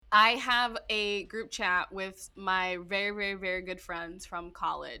I have a group chat with my very, very, very good friends from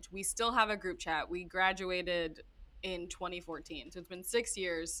college. We still have a group chat. We graduated in 2014, so it's been 6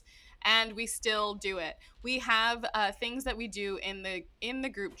 years, and we still do it. We have things that we do in the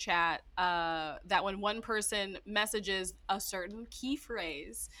group chat that when one person messages a certain key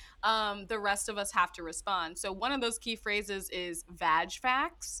phrase, the rest of us have to respond. So one of those key phrases is vag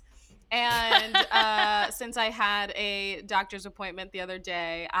facts. And since I had a doctor's appointment the other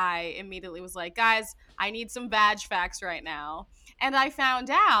day, I immediately was like, guys, I need some vag facts right now. And I found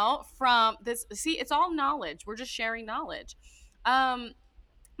out from this, see, it's all knowledge. We're just sharing knowledge.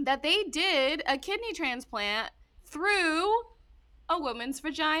 That they did a kidney transplant through a woman's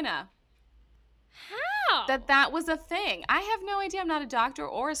vagina. How? That was a thing. I have no idea. I'm not a doctor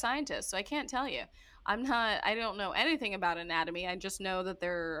or a scientist, so I can't tell you. I don't know anything about anatomy. I just know that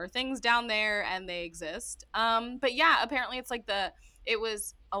there are things down there and they exist. But yeah, apparently it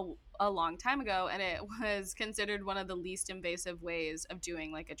was a long time ago, and it was considered one of the least invasive ways of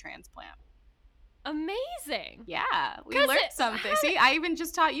doing like a transplant. Amazing. Yeah, we learned something. See, I even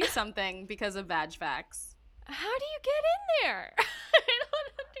just taught you something because of vag facts. How do you get in there? I don't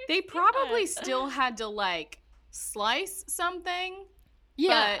understand. They probably still had to like slice something.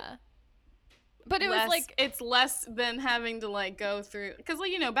 Yeah. But it was like, it's less than having to like go through, because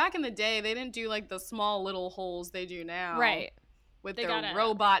like, you know, back in the day they didn't do like the small little holes they do now, right? With their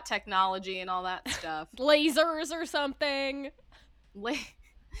robot technology and all that stuff. Lasers or something.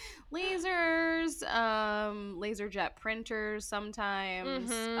 Lasers, laser jet printers sometimes.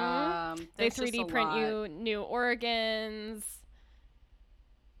 They 3D print you new organs.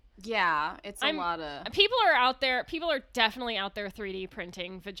 Yeah, it's a lot of people are out there. People are definitely out there 3D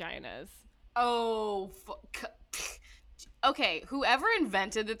printing vaginas. Oh, okay. Whoever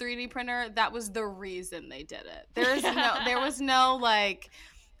invented the 3D printer, that was the reason they did it. There was no like,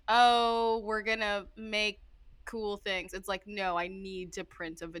 oh, we're gonna make cool things. It's like, no, I need to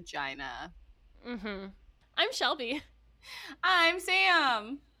print a vagina. I'm Shelby. I'm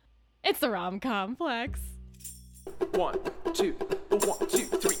Sam. It's the Rom Complex. 1, 2, 1, 2,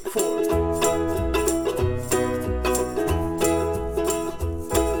 3, 4.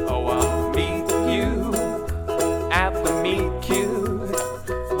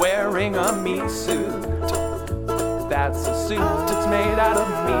 Wearing a meat suit. That's a suit, it's made out of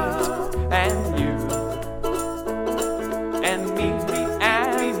meat. And you and me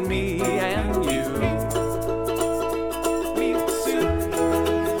and me and you. Meat suit.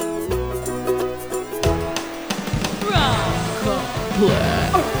 Rom Complex.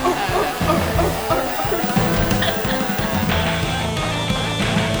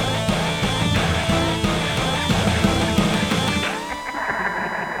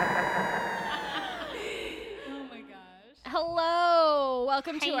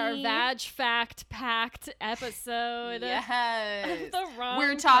 Welcome to our Vag Fact Packed episode. Yes. Of the Rom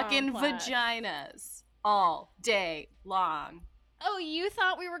We're talking Complex. Vaginas all day long. Oh, you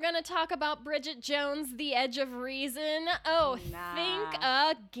thought we were going to talk about Bridget Jones, The Edge of Reason? Oh, Think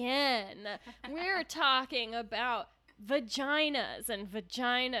again. We're talking about vaginas and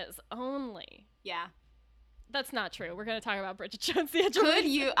vaginas only. Yeah. That's not true. We're going to talk about Bridget Jones, The Edge of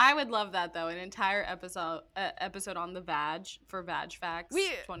Reason. I would love that, though. An entire episode on the vag for Vag Facts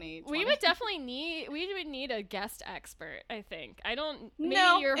 2020. We would definitely need a guest expert, I think. Maybe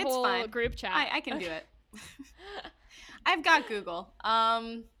your whole group chat. I can do it. I've got Google.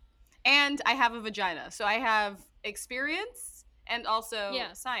 And I have a vagina. So I have experience and also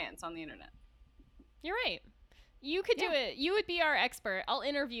science on the internet. You're right. You could do it. You would be our expert. I'll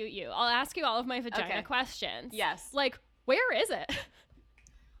interview you. I'll ask you all of my vagina questions. Yes. Like, where is it?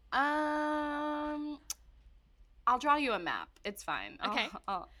 I'll draw you a map. It's fine. Okay.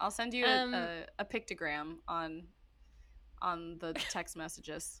 I'll send you a pictogram on the text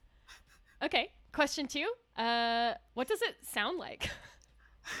messages. Okay. Question 2. What does it sound like?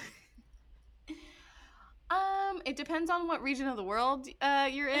 It depends on what region of the world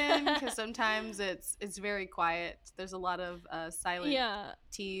you're in, because sometimes it's very quiet. There's a lot of silent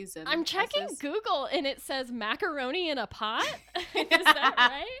T's and I'm checking S's. Google and it says macaroni in a pot. Is that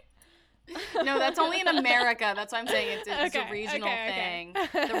right? No, that's only in America. That's why I'm saying it's a regional thing.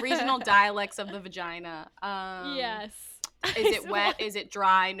 The regional dialects of the vagina. Yes. Is it wet? Is it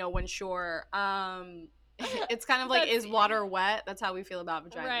dry? No one's sure. It's kind of like, is water wet? That's how we feel about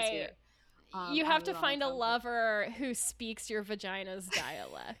vaginas here. You have to find a lover who speaks your vagina's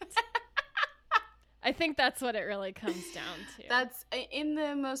dialect. I think that's what it really comes down to. That's in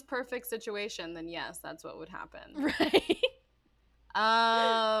the most perfect situation, then yes, that's what would happen. Right.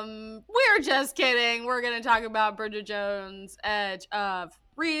 We're just kidding. We're going to talk about Bridget Jones' Edge of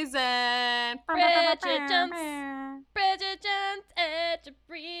reason. Bridget Jones. Bridget Jones, Edge of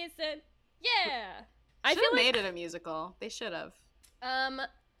Reason. Yeah. I Should feel have made it a musical. They should have.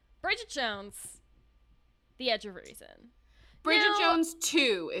 Bridget Jones, The Edge of Reason. Bridget Now, Jones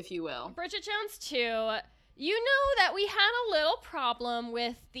 2, if you will. Bridget Jones 2. You know that we had a little problem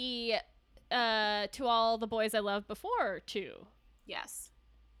with the To All the Boys I Loved Before 2. Yes.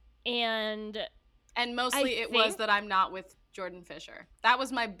 And mostly it was that I'm not with Jordan Fisher. That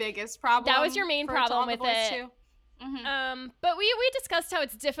was my biggest problem. That was your main problem with it. Mm-hmm. But we discussed how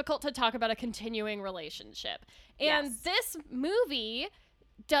it's difficult to talk about a continuing relationship. And Yes. this movie,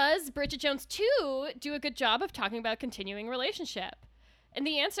 does Bridget Jones 2 do a good job of talking about a continuing relationship? And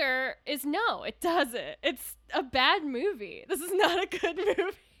the answer is no, it doesn't. It's a bad movie. This is not a good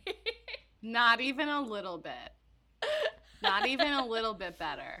movie. Not even a little bit. Not even a little bit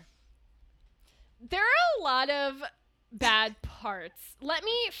better. There are a lot of bad parts. Let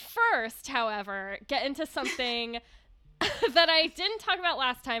me first, however, get into something that I didn't talk about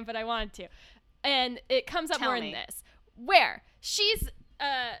last time, but I wanted to. And it comes up more in this. Where she's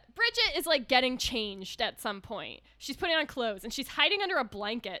Bridget is like getting changed at some point. She's putting on clothes and she's hiding under a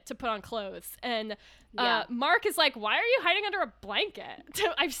blanket to put on clothes. And Mark is like, why are you hiding under a blanket?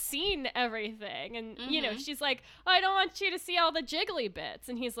 I've seen everything. And, you know, she's like, I don't want you to see all the jiggly bits.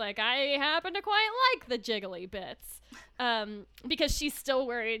 And he's like, I happen to quite like the jiggly bits. Because she's still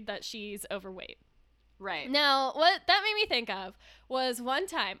worried that she's overweight. Right. Now, what that made me think of was one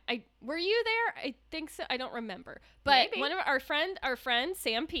time, were you there? I think so. I don't remember. But Maybe. One of our friend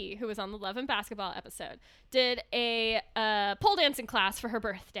Sam P, who was on the Love and Basketball episode, did a pole dancing class for her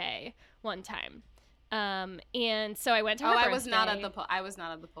birthday one time. And so I went to her birthday. I was not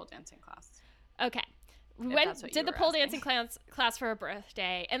at the pole dancing class. Okay. We did the were pole asking. dancing class for her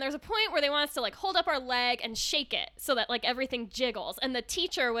birthday, and there's a point where they want us to like hold up our leg and shake it so that like everything jiggles. And the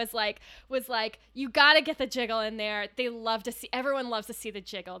teacher was like, you gotta get the jiggle in there. Everyone loves to see the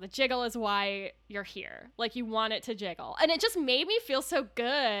jiggle. The jiggle is why you're here. Like you want it to jiggle. And it just made me feel so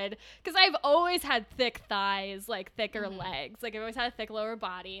good because I've always had thick thighs, like thicker legs. Like I've always had a thick lower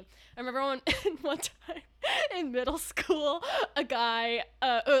body. I remember one time in middle school, a guy,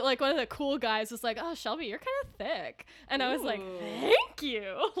 like one of the cool guys was like, oh, Shelby, you're kind of thick. And I was like, thank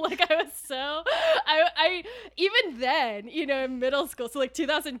you. Like I was so, I even then, you know, in middle school, so like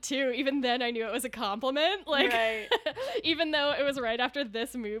 2002, even then I knew it was a compliment. Like, right. Even though it was right after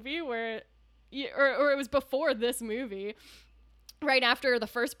this movie or it was before this movie. Right after the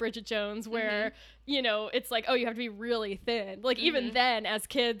first Bridget Jones where, you know, it's like, oh, you have to be really thin. Like even then as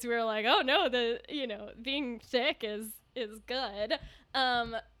kids, we were like, oh no, being thick is good.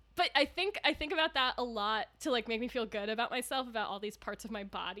 But I think about that a lot to like make me feel good about myself, about all these parts of my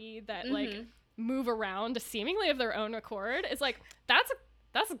body that like move around seemingly of their own accord. It's like, that's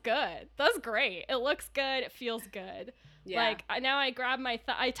good. That's great. It looks good. It feels good. Yeah. Like now I grab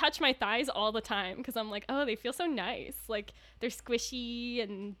I touch my thighs all the time because I'm like, oh, they feel so nice. Like they're squishy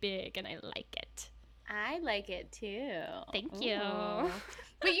and big and I like it. I like it too. Thank you.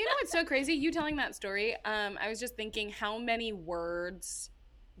 But you know what's so crazy? You telling that story, I was just thinking how many words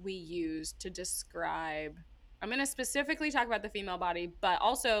we use to describe. I'm going to specifically talk about the female body, but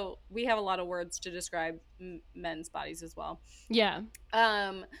also we have a lot of words to describe men's bodies as well. Yeah.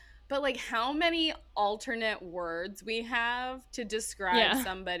 But like how many alternate words we have to describe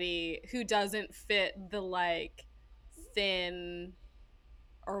somebody who doesn't fit the like thin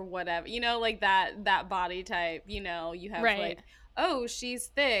or whatever, you know, like that body type, you know, you have like, oh, she's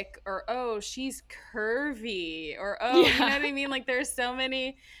thick, or oh, she's curvy, or oh, you know what I mean? Like there's so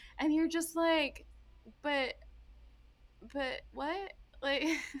many, and you're just like, but what? Like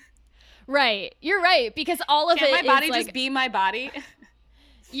right. You're right, because all of can't it my body is just like, be my body?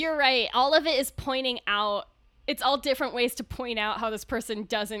 You're right. All of it is pointing out, it's all different ways to point out how this person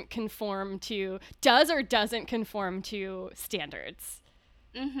does or doesn't conform to standards.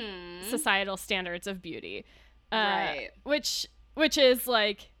 Societal standards of beauty. Right. Which is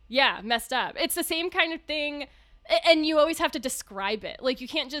like, messed up. It's the same kind of thing, and you always have to describe it. Like you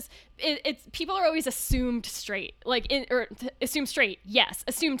can't just, it's people are always assumed straight. Like assumed straight, yes.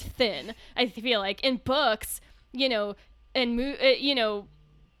 Assumed thin, I feel like. In books, you know, and you know,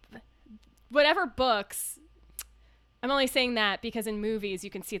 whatever books, I'm only saying that because in movies you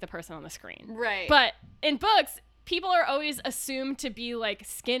can see the person on the screen. Right. But in books, people are always assumed to be like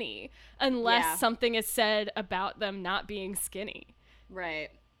skinny unless something is said about them not being skinny. Right.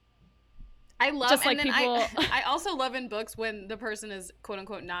 I love, just and like then people... I also love in books when the person is quote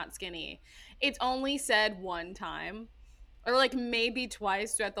unquote not skinny. It's only said one time. or like maybe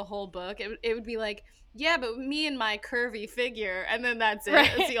twice throughout the whole book. It would be like, yeah, but me and my curvy figure, and then that's it.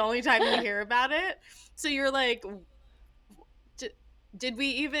 Right. It's the only time you hear about it. So you're like, did we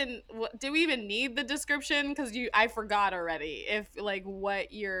even need the description? Because I forgot already if like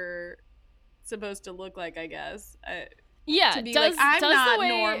what you're supposed to look like, I guess. Yeah, To be does like, I'm does not the way,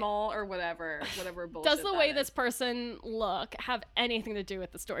 normal or whatever bullshit. does the way is. this person look have anything to do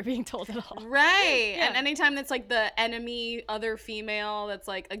with the story being told at all? Right. Yeah. And anytime that's like the enemy other female that's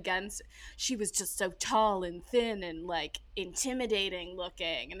like against, she was just so tall and thin and like intimidating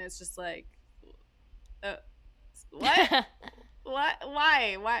looking, and it's just like, what? What?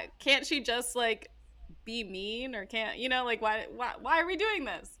 Why can't she just like be mean, or can't, like, why are we doing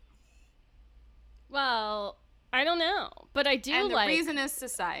this? Well, I don't know, but I do And the like reason is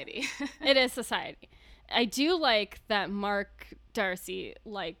society. it is society. I do like that Mark Darcy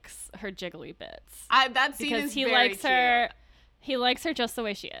likes her jiggly bits. That scene because is he very likes cute. her. He likes her just the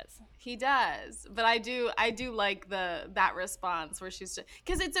way she is. He does, but I do like that response where she's just,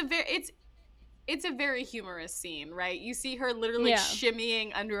 because it's a very humorous scene, right? You see her literally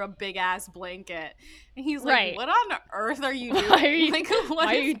shimmying under a big ass blanket, and he's like, Right. "What on earth are you doing? Why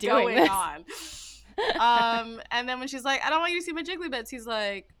are you doing going this? on?" And then when she's like, "I don't want you to see my jiggly bits," he's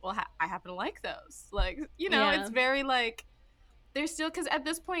like, "Well, I happen to like those." Like, it's very like, they're still, because at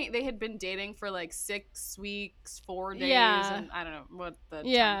this point they had been dating for like 6 weeks, 4 days, and I don't know what the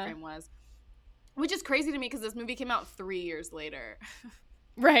time frame was, which is crazy to me because this movie came out 3 years later.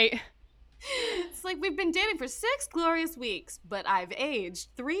 Right. It's like, we've been dating for 6 glorious weeks, but I've aged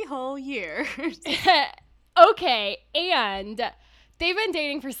 3 whole years. Okay, and they've been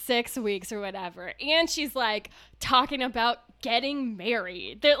dating for 6 weeks or whatever, and she's like talking about getting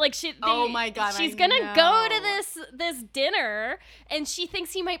married. They're like, oh my god, she's gonna go to this dinner, and she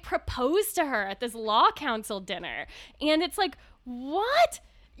thinks he might propose to her at this law council dinner, and it's like, what?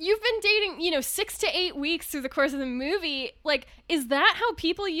 You've been dating, 6 to 8 weeks through the course of the movie. Like, is that how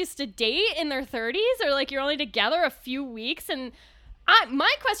people used to date in their 30s? Or like, you're only together a few weeks? And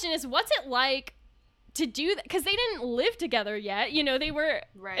my question is, what's it like to do that? Because they didn't live together yet. They were,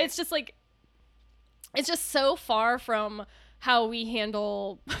 right. It's just like, it's just so far from how we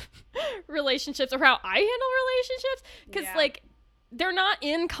handle relationships, or how I handle relationships. Because like, they're not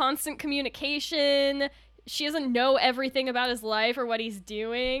in constant communication. She doesn't know everything about his life or what he's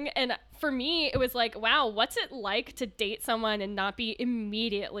doing. And for me, it was like, wow, what's it like to date someone and not be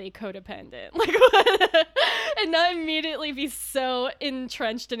immediately codependent? Like, and not immediately be so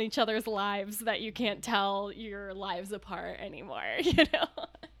entrenched in each other's lives that you can't tell your lives apart anymore,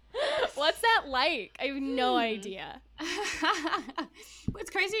 What's that like? I have no idea.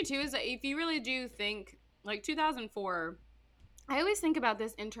 What's crazy too is that if you really do think, like, 2004, I always think about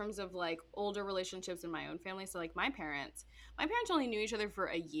this in terms of like older relationships in my own family. So like my parents only knew each other for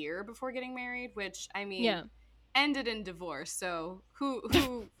a year before getting married, which, I mean, ended in divorce. So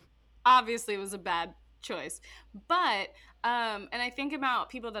who obviously was a bad choice. But and I think about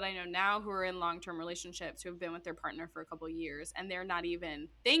people that I know now who are in long-term relationships, who have been with their partner for a couple of years, and they're not even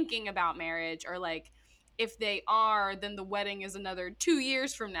thinking about marriage, or like, if they are, then the wedding is another 2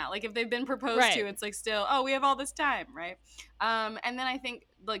 years from now. Like, if they've been proposed to, it's like still, oh, we have all this time, right? And then I think,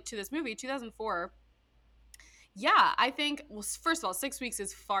 like, to this movie, 2004, I think, well, first of all, 6 weeks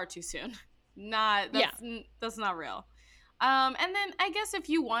is far too soon. That's not real. And then I guess if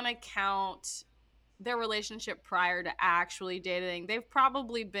you want to count their relationship prior to actually dating, they've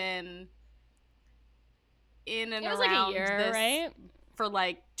probably been in and around like a year, this, right? For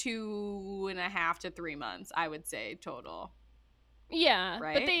like 2.5 to 3 months, I would say, total. Yeah,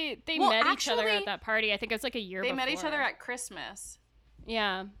 right? But they met each other at that party. I think it was like a year before. They met each other at Christmas.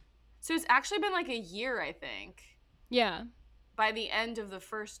 Yeah. So it's actually been like a year, I think. Yeah. By the end of the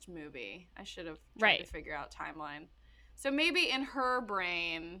first movie. I should have tried to figure out timeline. So maybe in her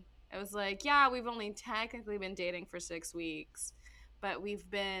brain, it was like, yeah, we've only technically been dating for 6 weeks, but we've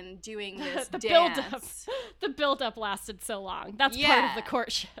been doing this dance. The build-up lasted so long. That's part of the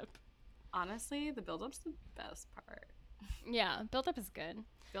courtship. Honestly, the build-up's the best part. Yeah, build-up is good.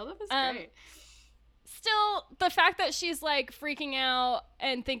 Build-up is great. Still, the fact that she's like freaking out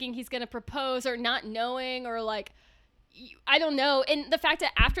and thinking he's gonna propose, or not knowing, or like, I don't know. And the fact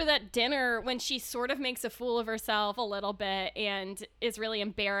that after that dinner, when she sort of makes a fool of herself a little bit and is really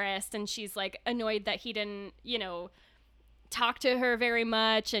embarrassed, and she's like annoyed that he didn't, talk to her very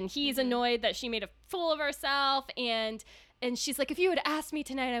much, and he's annoyed that she made a fool of herself, and she's like, if you had asked me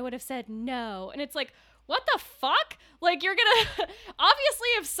tonight, I would have said no. And it's like, what the fuck? Like, you're gonna obviously,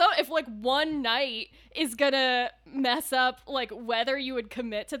 if like one night is gonna mess up like whether you would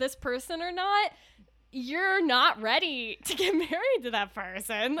commit to this person or not, you're not ready to get married to that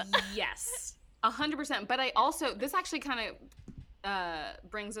person. Yes, 100%. But I also, this actually kind of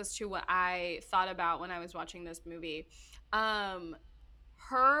brings us to what I thought about when I was watching this movie.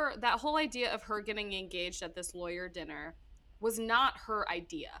 That whole idea of her getting engaged at this lawyer dinner was not her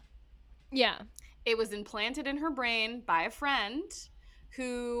idea. Yeah. It was implanted in her brain by a friend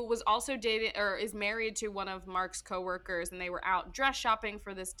who was also dating or is married to one of Mark's coworkers, and they were out dress shopping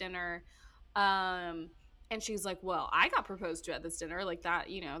for this dinner. And she's like, well, I got proposed to at this dinner. Like that,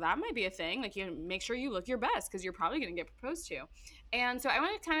 that might be a thing. Like, you make sure you look your best because you're probably going to get proposed to. And so I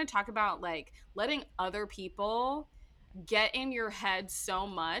want to kind of talk about like letting other people get in your head so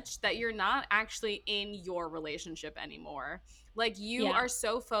much that you're not actually in your relationship anymore. Like you are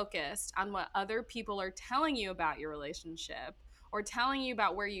so focused on what other people are telling you about your relationship or telling you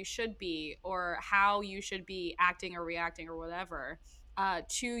about where you should be or how you should be acting or reacting or whatever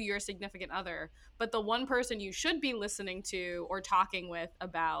to your significant other. But the one person you should be listening to or talking with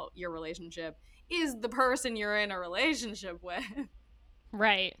about your relationship is the person you're in a relationship with.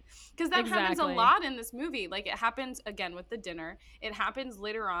 Right. Because that happens a lot in this movie. Like, it happens, again, with the dinner. It happens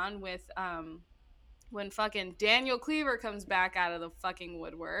later on with when fucking Daniel Cleaver comes back out of the fucking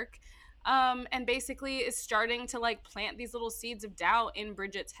woodwork and basically is starting to, like, plant these little seeds of doubt in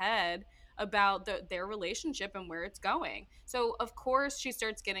Bridget's head about their relationship and where it's going. So, of course, she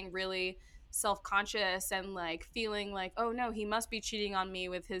starts getting really self-conscious and, like, feeling like, oh, no, he must be cheating on me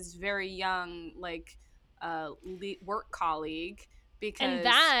with his very young, like, work colleague. And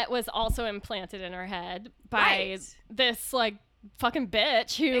that was also implanted in her head by this like fucking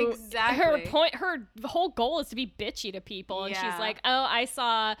bitch who her whole goal is to be bitchy to people. And she's like, oh, I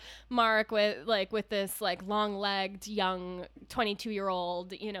saw Mark with this like long-legged young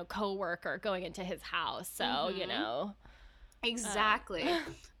 22-year-old, coworker going into his house. So, Exactly.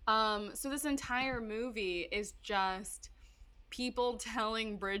 So this entire movie is just people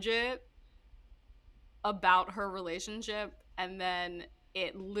telling Bridget about her relationship and then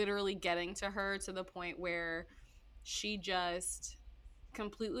it literally getting to her to the point where she just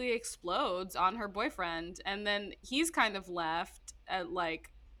completely explodes on her boyfriend, and then he's kind of left at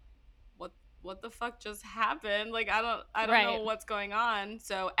like, what the fuck just happened? Like, I don't know what's going on.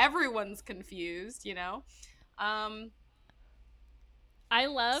 So everyone's confused, I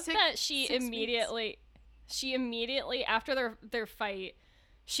love that she immediately after their fight,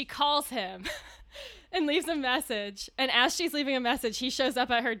 she calls him and leaves a message. And as she's leaving a message, he shows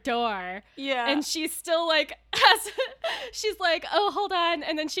up at her door. Yeah. And she's still like, she's like, oh, hold on.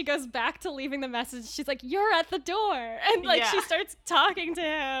 And then she goes back to leaving the message. She's like, you're at the door. And like, she starts talking to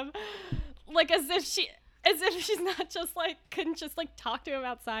him like as if she's not just like, couldn't just like talk to him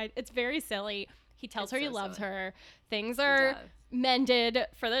outside. It's very silly. He tells her he loves her. Things are mended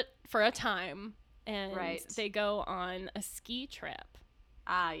for a time. And they go on a ski trip.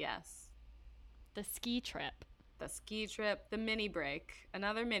 Ah, yes. The ski trip. The mini break.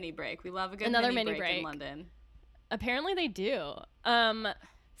 Another mini break. We love a good mini break in London. Apparently they do.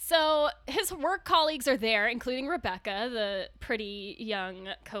 So his work colleagues are there, including Rebecca, the pretty young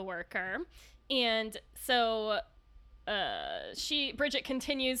coworker. And so Bridget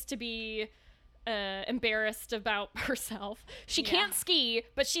continues to be embarrassed about herself. She can't ski,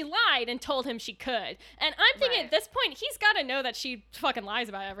 but she lied and told him she could. And I'm thinking at this point, he's got to know that she fucking lies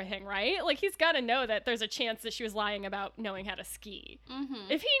about everything, right? Like, he's got to know that there's a chance that she was lying about knowing how to ski.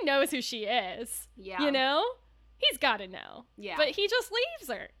 Mm-hmm. If he knows who she is, he's got to know. Yeah. But he just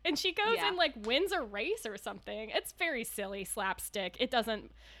leaves her, and she goes and, like, wins a race or something. It's very silly slapstick. It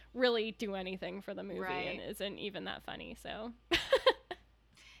doesn't really do anything for the movie and isn't even that funny, so.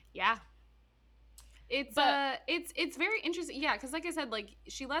 Yeah. It's very interesting. Yeah, because like I said, like,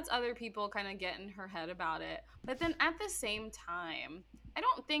 she lets other people kind of get in her head about it. But then at the same time, I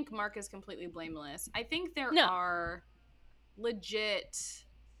don't think Mark is completely blameless. I think there are legit,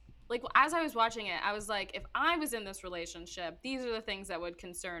 like, as I was watching it, I was like, if I was in this relationship, these are the things that would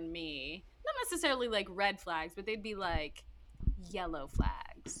concern me. Not necessarily like red flags, but they'd be like yellow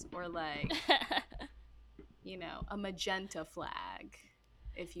flags or like, a magenta flag,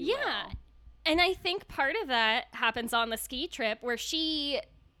 if you will. And I think part of that happens on the ski trip where she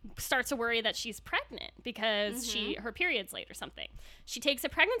starts to worry that she's pregnant because her period's late or something. She takes a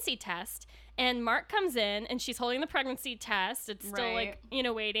pregnancy test, and Mark comes in, and she's holding the pregnancy test. It's still like,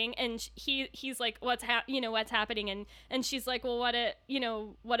 waiting, and he's like, what's happening? And she's like, well, what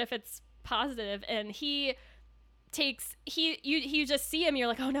if it's positive? And he you just see him, you're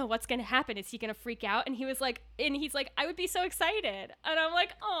like, oh no, what's gonna happen? Is he gonna freak out? And he's like, I would be so excited. And I'm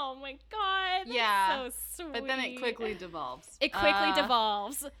like, oh my god, that's so sweet. But then it quickly devolves. It quickly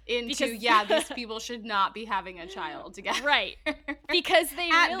devolves into these people should not be having a child together. Right. Because they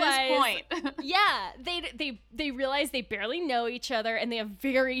at realize, this point. yeah, they realize they barely know each other, and they have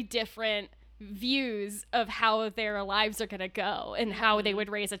very different views of how their lives are going to go and how they would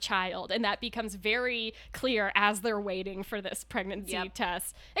raise a child, and that becomes very clear as they're waiting for this pregnancy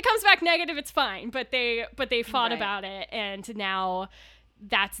test. It comes back negative, it's fine, but they fought about it, and now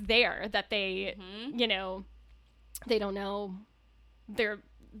that's there, that they you know, they don't know,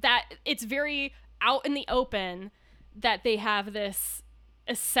 that it's very out in the open that they have this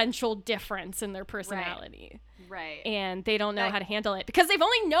essential difference in their personality. Right. And they don't know how to handle it because they've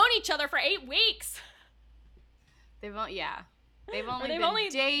only known each other for 8 weeks. They've only been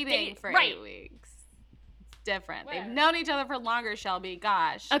dating for 8 weeks. It's different. They've known each other for longer, Shelby.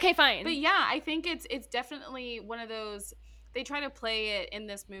 Gosh. Okay, fine. But yeah, I think it's definitely one of those, they try to play it in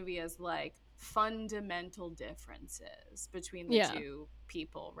this movie as like fundamental differences between the two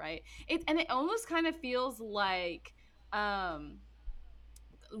people, right? And it almost kind of feels like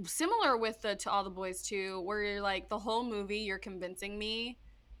similar with the To All the Boys too, where you're like, the whole movie you're convincing me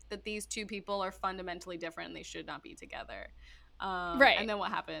that these two people are fundamentally different and they should not be together. Right. And then what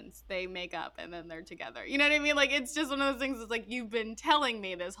happens? They make up and then they're together. You know what I mean? Like, it's just one of those things that's like, you've been telling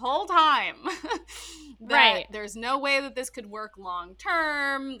me this whole time that there's no way that this could work long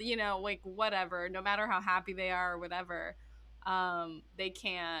term, you know, like whatever, no matter how happy they are or whatever, they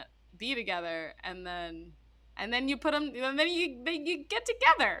can't be together. And then you put them, and then you get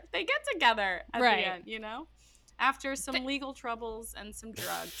together. They get together at the end, you know, after some legal troubles and some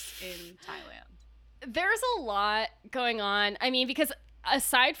drugs in Thailand. There's a lot going on. I mean, because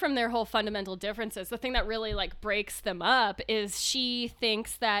aside from their whole fundamental differences, the thing that really like breaks them up is she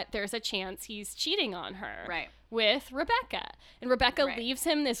thinks that there's a chance he's cheating on her with Rebecca. And Rebecca leaves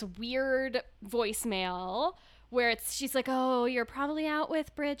him this weird voicemail where she's like, oh, you're probably out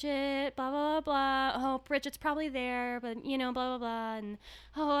with Bridget, blah, blah, blah, blah. Oh, Bridget's probably there, but, you know, blah, blah, blah. And,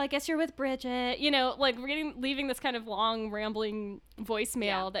 oh, I guess you're with Bridget. You know, like, leaving this kind of long, rambling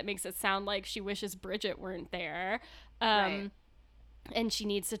voicemail that makes it sound like she wishes Bridget weren't there. And she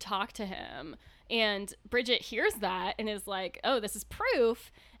needs to talk to him. And Bridget hears that and is like, oh, this is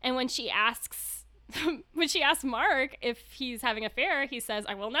proof. And when she asks Mark if he's having an affair, he says,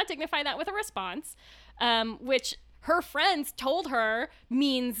 I will not dignify that with a response. Which her friends told her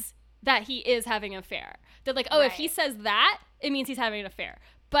means that he is having an affair. They're like, oh, if he says that, it means he's having an affair.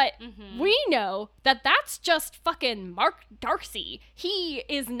 But we know that that's just fucking Mark Darcy. He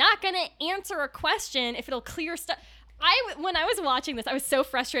is not going to answer a question if it'll clear stuff. When I was watching this, I was so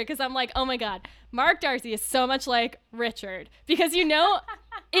frustrated because I'm like, oh my God, Mark Darcy is so much like Richard. Because, you know,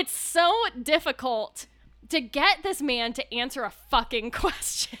 it's so difficult to get this man to answer a fucking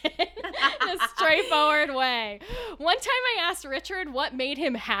question in a straightforward way. One time I asked Richard what made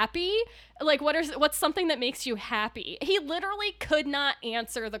him happy. Like, what's something that makes you happy? He literally could not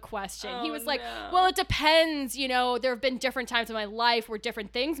answer the question. He was like, well, it depends. You know, there have been different times in my life where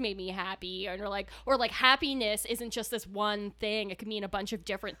different things made me happy. Or like happiness isn't just this one thing. It could mean a bunch of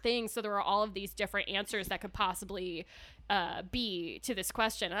different things. So there are all of these different answers that could possibly be to this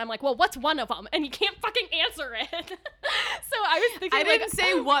question. And I'm like, well, what's one of them? And you can't fucking answer it. So I was thinking, I didn't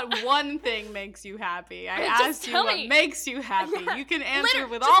say what one thing makes you happy. I asked you what makes you happy. You can answer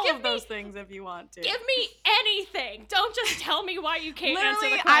with all of those things if you want to. Give me anything. Don't just tell me why you can't answer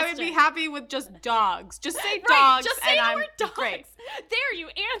the question. I would be happy with just dogs. Just say dogs. Just say the word dogs. Great. There, you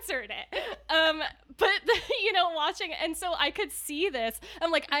answered it. But you know, watching, and so I could see this.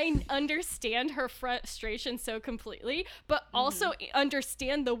 I'm like, I understand her frustration so completely, but also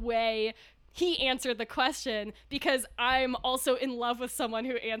understand the way he answered the question, because I'm also in love with someone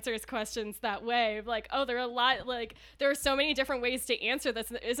who answers questions that way. Like, oh, there are so many different ways to answer this.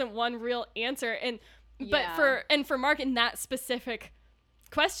 There isn't one real answer. But for Mark in that specific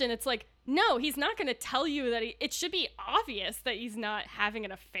question, it's like, no, he's not going to tell you that it should be obvious that he's not having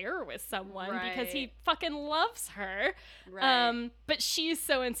an affair with someone because he fucking loves her. Right. But she's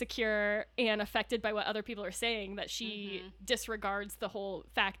so insecure and affected by what other people are saying that she disregards the whole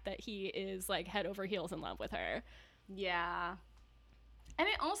fact that he is like head over heels in love with her. Yeah. And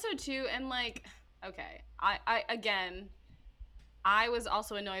it also too, and like, okay, I was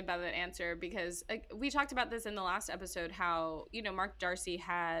also annoyed by that answer because we talked about this in the last episode, how, you know, Mark Darcy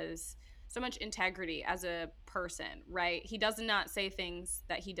has so much integrity as a person, right? He does not say things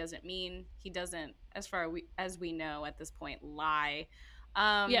that he doesn't mean. He doesn't, as far as we know at this point, lie.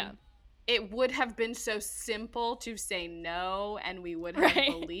 it would have been so simple to say no, and we would have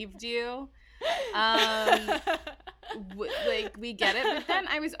believed you. Like, we get it. But then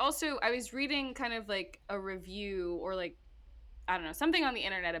I was reading kind of like a review, or like, I don't know, something on the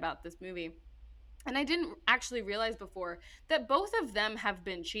internet about this movie. And I didn't actually realize before that both of them have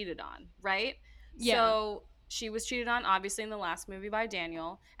been cheated on, right? Yeah. So she was cheated on, obviously, in the last movie by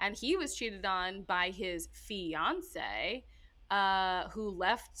Daniel, and he was cheated on by his fiance, who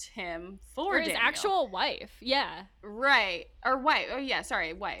left him for his Daniel. Actual wife. Yeah. Right. Or wife. Oh, yeah.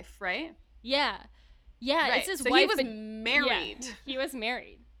 Sorry. Wife, right? Yeah. Yeah. Right. It's his so wife. He was married. Yeah, he was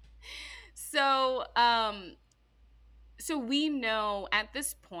married. So, so we know at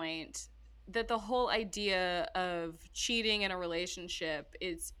this point that the whole idea of cheating in a relationship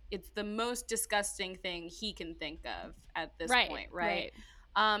it's the most disgusting thing he can think of at this point, right?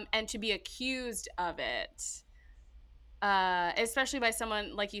 And to be accused of it, especially by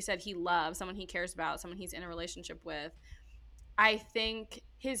someone, like you said, he loves, someone he cares about, someone he's in a relationship with, I think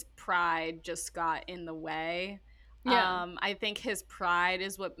his pride just got in the way. Yeah. I think his pride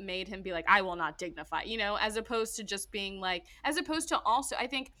is what made him be like, I will not dignify, as opposed to just being like, also, I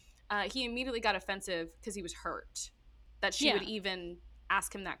think he immediately got offensive because he was hurt that she would even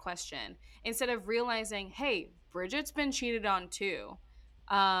ask him that question, instead of realizing, hey, Bridget's been cheated on too.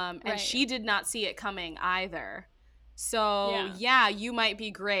 And she did not see it coming either. So yeah, you might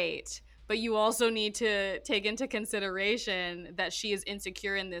be great, but you also need to take into consideration that she is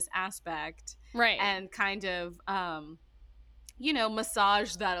insecure in this aspect. Right. And kind of,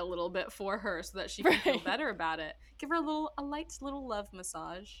 massage that a little bit for her so that she can feel better about it. Give her a light little love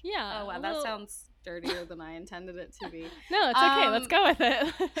massage. Yeah. Oh, wow. That sounds dirtier than I intended it to be. No, it's okay. Let's go with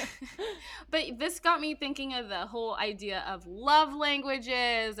it. But this got me thinking of the whole idea of love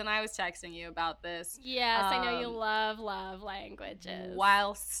languages, and I was texting you about this. Yes, I know you love languages.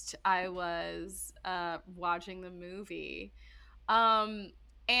 Whilst I was watching the movie. And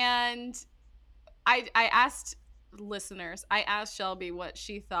I asked listeners, I asked Shelby what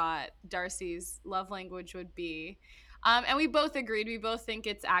she thought Darcy's love language would be. And we both agreed. We both think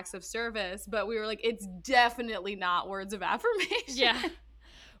it's acts of service, but we were like, it's definitely not words of affirmation. Yeah.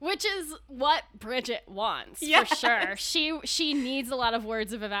 Which is what Bridget wants, for sure. She needs a lot of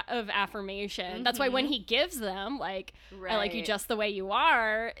words of affirmation. Mm-hmm. That's why when he gives them, like, I like you just the way you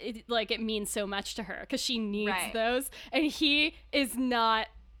are, it means so much to her, because she needs those. And he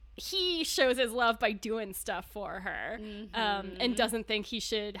shows his love by doing stuff for her, and doesn't think he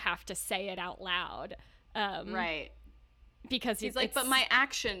should have to say it out loud. Because he's like, but my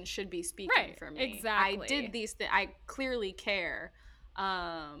action should be speaking for me. Exactly. I did these things. I clearly care.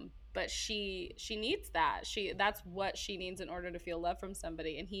 But she needs that. That's what she needs in order to feel love from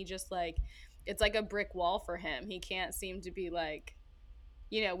somebody. And he just, like, it's like a brick wall for him. He can't seem to be like,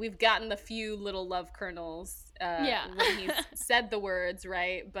 we've gotten the few little love kernels when he's said the words,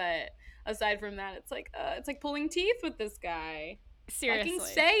 right? But aside from that, it's like pulling teeth with this guy. Seriously. Fucking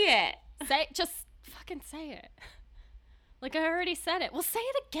say it. Just fucking say it. Like, I already said it. Well, say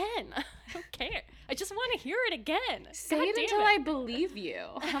it again. I don't care. I just want to hear it again. Say it until I believe you.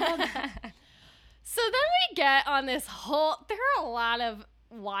 How about that? So then we get on this whole... There are a lot of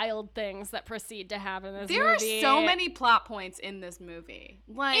wild things that proceed to happen in this movie. There are so many plot points in this movie.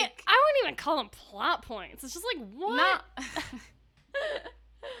 Like, I wouldn't even call them plot points. It's just like, what?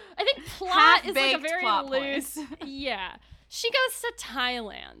 I think plot is like a very loose... Yeah. She goes to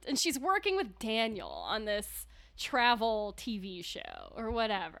Thailand, and she's working with Daniel on this travel TV show or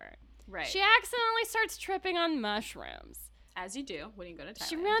whatever. Right. She accidentally starts tripping on mushrooms. As you do when you go to Thailand.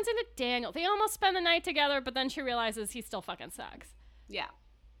 She runs into Daniel. They almost spend the night together, but then she realizes he still fucking sucks. Yeah.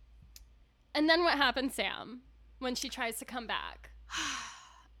 And then what happens, Sam, when she tries to come back?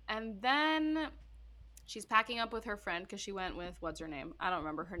 And then she's packing up with her friend, because she went with, what's her name? I don't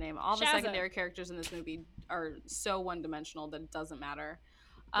remember her name. All the secondary characters in this movie are so one-dimensional that it doesn't matter.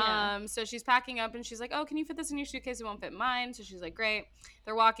 Yeah. So she's packing up, and she's like, oh, can you fit this in your suitcase? It won't fit mine. So she's like, great.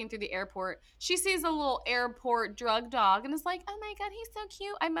 They're walking through the airport. She sees a little airport drug dog and is like, oh my God, he's so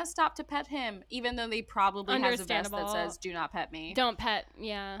cute. I must stop to pet him. Even though they probably has a vest that says, do not pet me. Don't pet.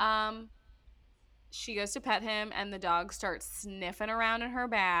 Yeah. She goes to pet him, and the dog starts sniffing around in her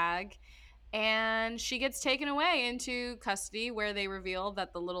bag, and she gets taken away into custody, where they reveal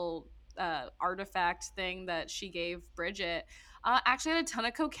that the little artifact thing that she gave Bridget actually had a ton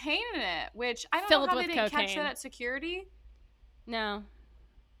of cocaine in it, which I don't know how they didn't catch that at security. No.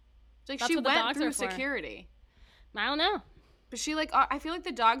 Like, she went through security. I don't know. But she, like, I feel like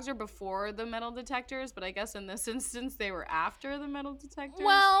the dogs are before the metal detectors, but I guess in this instance they were after the metal detectors.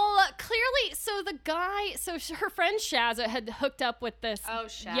 Well, clearly, so the guy, her friend Shazza had hooked up with this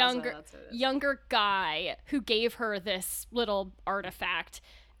Shazza, younger guy who gave her this little artifact,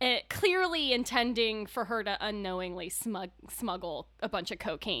 clearly intending for her to unknowingly smuggle a bunch of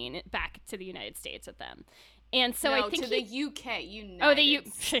cocaine back to the United States with them. And so I think the UK,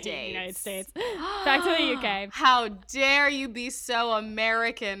 United States. United States. Back to the UK. How dare you be so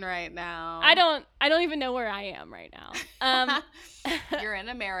American right now? I don't even know where I am right now. You're in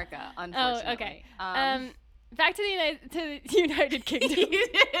America, unfortunately. Oh, okay. Back to the United Kingdom.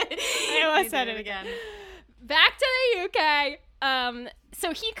 I almost said it again. Back to the UK.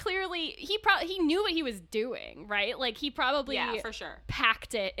 So he clearly he knew what he was doing, right? Like he probably for sure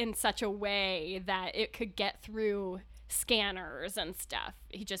packed it in such a way that it could get through scanners and stuff.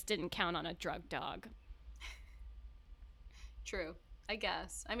 He just didn't count on a drug dog. True, I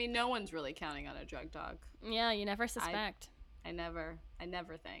guess. I mean, no one's really counting on a drug dog. Yeah, you never suspect. I never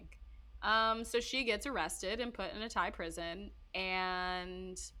think. So she gets arrested and put in a Thai prison,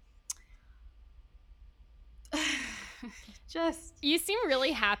 and just you seem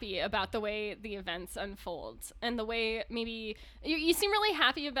really happy about the way the events unfold, and the way maybe you seem really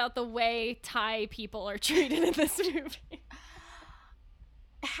happy about the way Thai people are treated in this movie.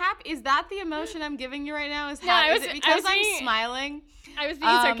 Happy, is that the emotion I'm giving you right now? Is it because I'm smiling? I was being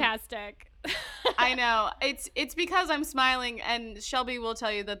sarcastic. I know. It's because I'm smiling, and Shelby will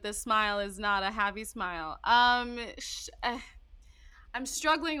tell you that this smile is not a happy smile. I'm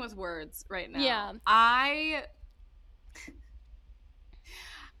struggling with words right now. Yeah.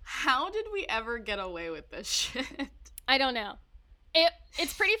 How did we ever get away with this shit? I don't know.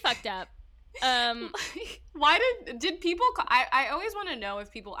 It's pretty fucked up. Why did people I always want to know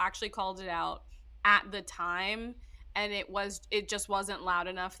if people actually called it out at the time and it just wasn't loud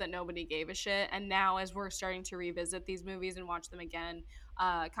enough that nobody gave a shit, and now as we're starting to revisit these movies and watch them again,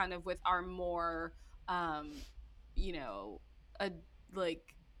 kind of with our more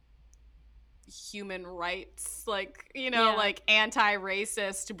like human rights, like, like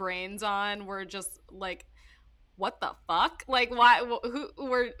anti-racist brains on, we're just like, what the fuck? Like, why?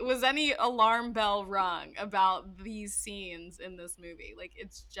 Was any alarm bell rung about these scenes in this movie? Like,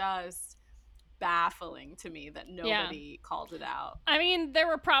 it's just baffling to me that nobody called it out. I mean, there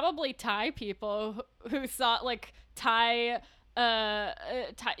were probably Thai people who saw, like, Thai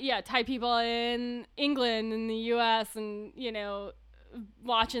people in England and the US and,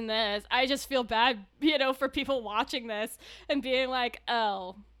 watching this. I just feel bad, for people watching this and being like,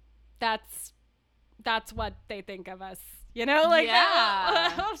 oh, that's what they think of us,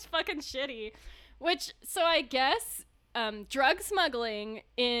 that was fucking shitty. So I guess drug smuggling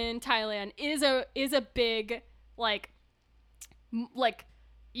in Thailand is a big, like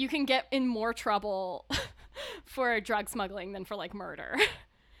you can get in more trouble for drug smuggling than for, like, murder.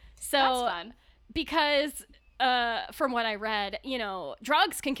 So that's fun. Because from what I read,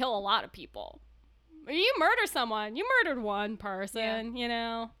 drugs can kill a lot of people. You murder someone, you murdered one person,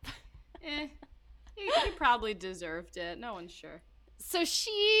 He probably deserved it. No one's sure. So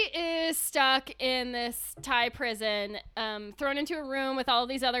she is stuck in this Thai prison, thrown into a room with all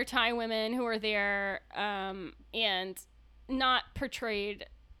these other Thai women who are there, and not portrayed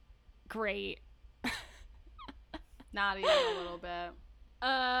great. Not even a little bit.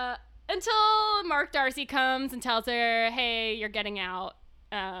 Until Mark Darcy comes and tells her, hey, you're getting out.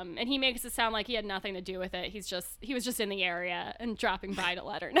 And he makes it sound like he had nothing to do with it. He was just in the area and dropping by to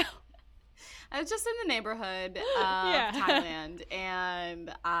let her know. I was just in the neighborhood of Thailand,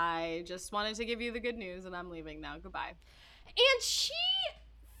 and I just wanted to give you the good news, and I'm leaving now. Goodbye.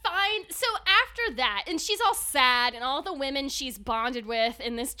 And so after that, and she's all sad, and all the women she's bonded with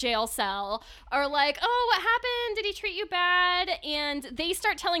in this jail cell are like, oh, what happened? Did he treat you bad? And they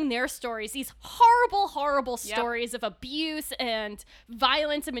start telling their stories, these horrible, horrible stories of abuse and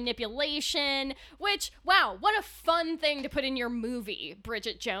violence and manipulation, which, wow, what a fun thing to put in your movie,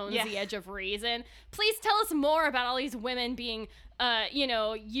 Bridget Jones, The Edge of Reason. Please tell us more about all these women being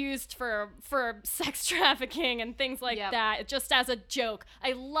used for sex trafficking and things like that, just as a joke.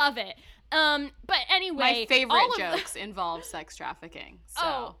 I love it. But anyway, my favorite jokes involve sex trafficking.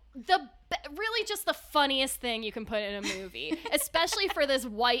 So. Really just the funniest thing you can put in a movie, especially for this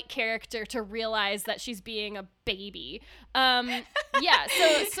white character to realize that she's being a baby.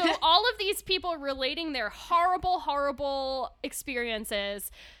 So all of these people relating their horrible, horrible experiences,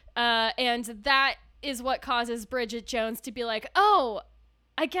 and that is what causes Bridget Jones to be like, oh,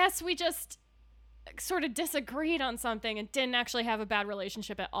 I guess we just sort of disagreed on something and didn't actually have a bad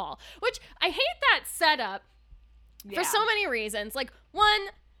relationship at all. Which, I hate that setup, for so many reasons. Like, one,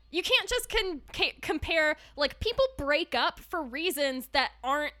 you can't just compare, like, people break up for reasons that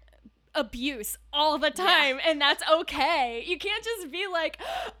aren't abuse all the time, and that's okay. You can't just be like,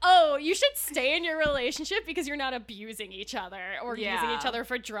 oh, you should stay in your relationship because you're not abusing each other or using each other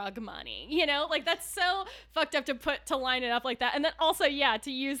for drug money, you know? Like, that's so fucked up to line it up like that. And then also, to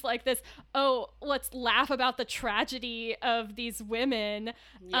use like this, oh, let's laugh about the tragedy of these women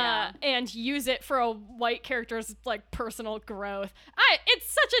and use it for a white character's like personal growth. It's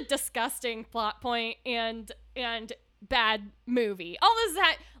such a disgusting plot point and bad movie. All this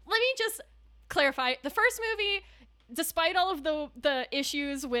that, let me just clarify, the first movie, despite all of the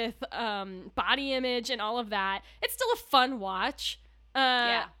issues with body image and all of that, it's still a fun watch.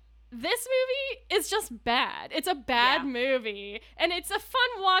 This movie is just bad. It's a bad movie, and it's a fun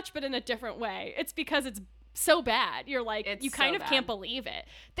watch, but in a different way. It's because it's so bad. You're like, you kind of can't believe it.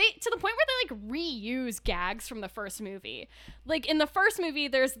 To the point where they like reuse gags from the first movie. Like in the first movie,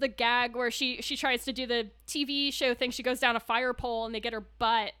 there's the gag where she tries to do the TV show thing. She goes down a fire pole and they get her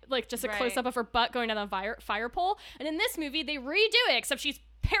butt, like just a close up of her butt going down the fire pole. And in this movie, they redo it, except she's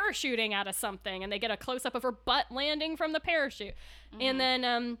parachuting out of something and they get a close up of her butt landing from the parachute. And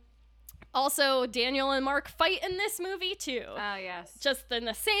then, also, Daniel and Mark fight in this movie, too. Oh, yes. Just in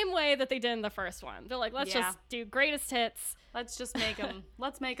the same way that they did in the first one. They're like, let's just do greatest hits. Let's just make them.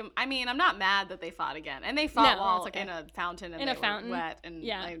 I mean, I'm not mad that they fought again. And they fought in a fountain and were wet. And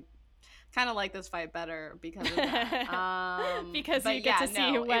I kind of like this fight better because of that. Because you get to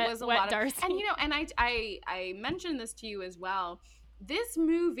see wet Darcy. And, you know, and I mentioned this to you as well. This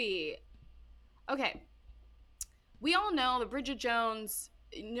movie, okay, we all know that Bridget Jones,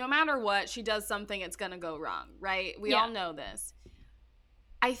 no matter what, she does something, it's gonna go wrong, right? We all know this.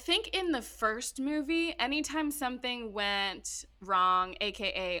 I think in the first movie, anytime something went wrong,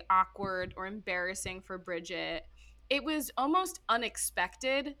 aka awkward or embarrassing for Bridget, it was almost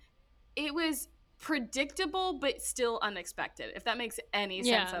unexpected. It was predictable, but still unexpected, if that makes any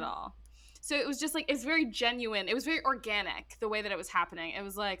sense at all. So it was just like, it's very genuine. It was very organic, the way that it was happening. It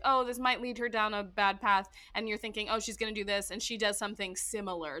was like, oh, this might lead her down a bad path. And you're thinking, oh, she's going to do this. And she does something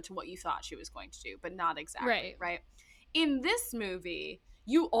similar to what you thought she was going to do, but not exactly, right? In this movie,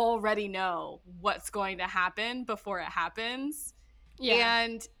 you already know what's going to happen before it happens.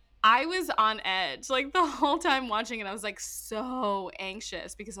 And I was on edge. Like, the whole time watching it, I was, like, so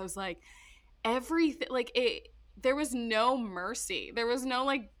anxious because I was like, everything, like, there was no mercy. There was no,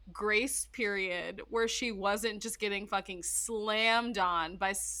 like, grace period where she wasn't just getting fucking slammed on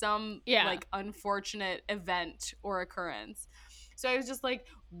by some, like, unfortunate event or occurrence. So I was just like,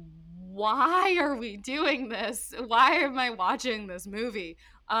 why are we doing this? Why am I watching this movie?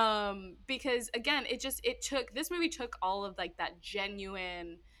 Because, again, this movie took all of, like, that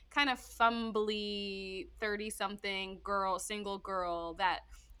genuine kind of fumbly 30-something girl, single girl, that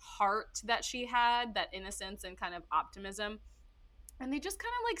heart that she had, that innocence and kind of optimism, and they just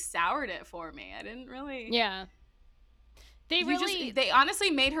kind of like soured it for me. I didn't really they honestly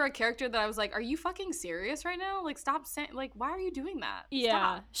made her a character that I was like, are you fucking serious right now? Like, stop saying, like, why are you doing that?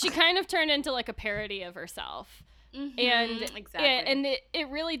 Stop. She kind of turned into like a parody of herself. And it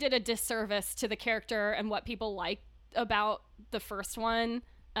really did a disservice to the character and what people liked about the first one.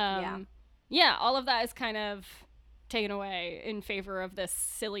 All of that is kind of taken away in favor of this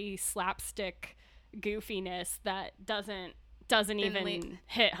silly slapstick goofiness that doesn't even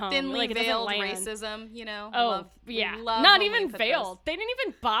hit home. Thinly like, veiled racism, you know? Love not even veiled. They didn't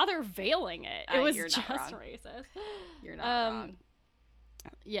even bother veiling it. It was just racist. You're not wrong.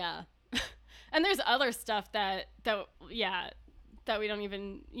 Yeah. And there's other stuff that we don't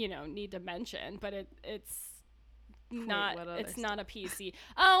even, need to mention, but it's not a PC.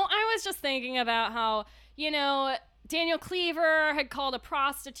 Oh, I was just thinking about how, Daniel Cleaver had called a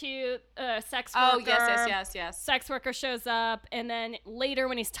prostitute a sex worker. Oh, yes. Sex worker shows up, and then later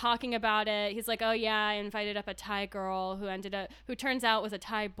when he's talking about it, he's like, oh yeah, I invited up a Thai girl who turns out was a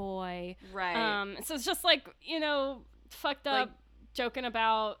Thai boy. Right. So it's just like, fucked up, like, joking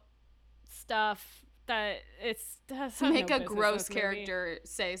about stuff that to make a gross character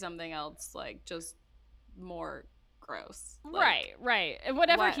say something else, like, just more gross. Like, right. And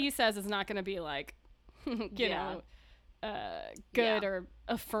whatever he says is not going to be like, good or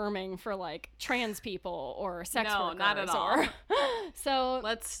affirming for like trans people or sex workers. No, not at all. So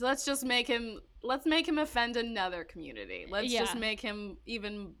let's just make him offend another community. Let's just make him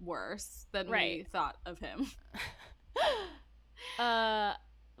even worse than we thought of him.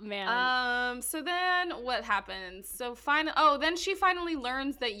 Man. So then what happens? So then she finally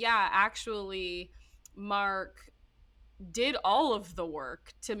learns that actually Mark did all of the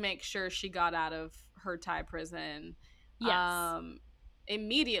work to make sure she got out of her Thai prison. Yes.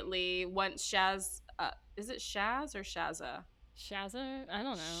 Immediately once Shaz, is it Shaz or Shaza? Shazza? I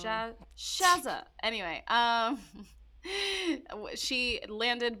don't know. Shaza. Anyway, she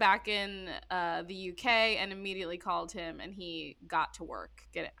landed back in the UK and immediately called him, and he got to work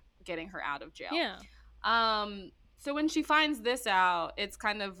getting her out of jail. Yeah. So when she finds this out, it's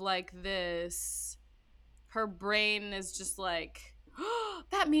kind of like this. Her brain is just like, oh,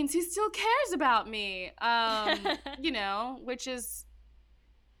 that means he still cares about me. Which is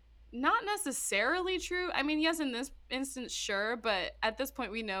not necessarily true. I mean, yes, in this instance, sure, but at this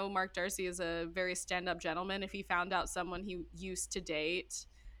point, we know Mark Darcy is a very stand-up gentleman. If he found out someone he used to date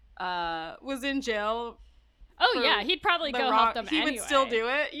was in jail, yeah, he'd probably go help them he anyway. would still do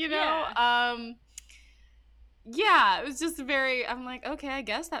it, Yeah. Yeah, it was just very. I'm like, okay, I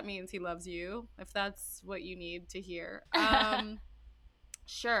guess that means he loves you, if that's what you need to hear.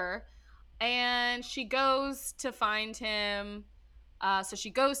 Sure. And she goes to find him. So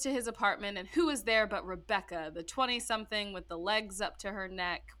she goes to his apartment, and who is there but Rebecca, the 20-something with the legs up to her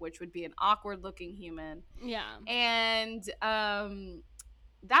neck, which would be an awkward-looking human. Yeah. And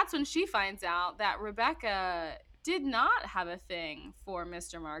that's when she finds out that Rebecca did not have a thing for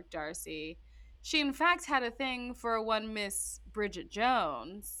Mr. Mark Darcy. She, in fact, had a thing for one Miss Bridget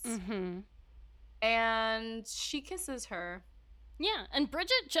Jones. Mm-hmm. And she kisses her. Yeah, and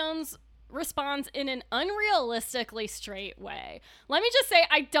Bridget Jones responds in an unrealistically straight way. Let me just say,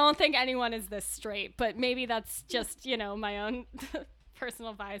 I don't think anyone is this straight, but maybe that's just, my own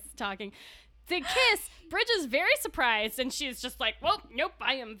personal bias talking. The kiss, Bridget's very surprised, and she's just like, well, nope,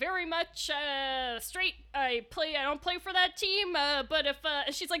 I am very much straight. I don't play for that team, but if,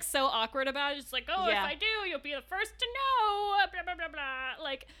 she's like so awkward about it, it's like, oh, Yeah. if I do, you'll be the first to know, blah, blah, blah, blah.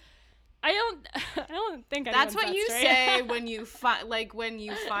 Like, I don't think that's what that you straight. say when you when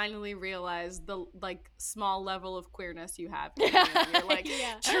you finally realize the small level of queerness you have. You're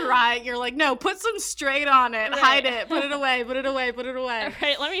like, you're like, no, put some straight on it, right. Hide it, put it away. All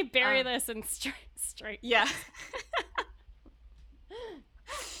right, let me bury this in straight. Yeah.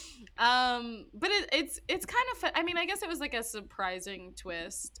 But it's kind of fun. I mean, I guess it was like a surprising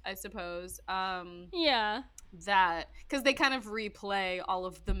twist, I suppose. Yeah. That because they kind of replay all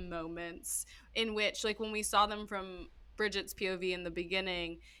of the moments in which, like, when we saw them from Bridget's POV in the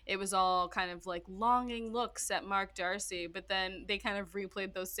beginning, it was all kind of like longing looks at Mark Darcy, but then they kind of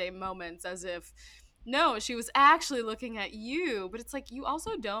replayed those same moments as if, no, she was actually looking at you, but it's like, you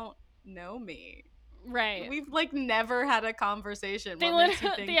also don't know me. Right. We've like never had a conversation. What makes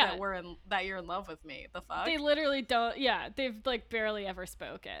you think that you're in love with me? The fuck? They literally don't. Yeah, they've like barely ever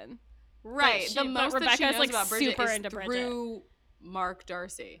spoken. Right. The most that she knows like about Bridget super is into through Mark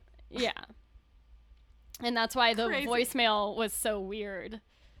Darcy. Yeah. And that's why the Crazy. voicemail was so weird,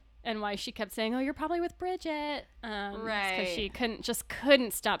 and why she kept saying, "Oh, you're probably with Bridget." Right. Because she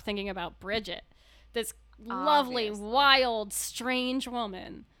couldn't stop thinking about Bridget, this lovely, wild, strange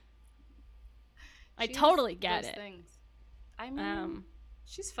woman. I totally get it. Things. I mean,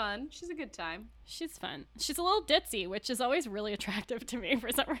 she's fun. She's a good time. She's fun. She's a little ditzy, which is always really attractive to me for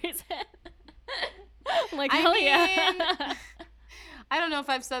some reason. Like, hell yeah. I don't know if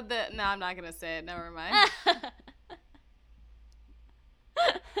I've said that. No, I'm not going to say it. Never mind.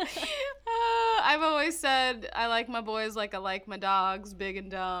 I've always said I like my boys like I like my dogs, big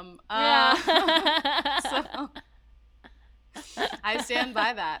and dumb. So I stand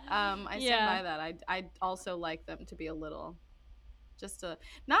by that. I stand by that. I also like them to be a little,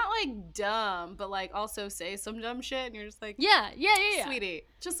 not like dumb, but like also say some dumb shit, and you're just like, yeah, sweetie,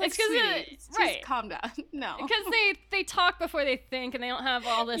 just like, sweetie, just calm down. No, because they talk before they think, and they don't have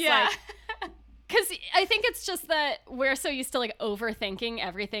all this like. Because I think it's just that we're so used to like overthinking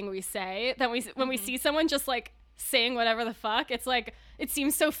everything we say that when we see someone just like saying whatever the fuck, it's like it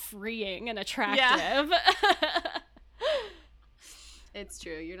seems so freeing and attractive. Yeah. It's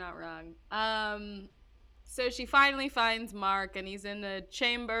true. You're not wrong. So she finally finds Mark, and he's in a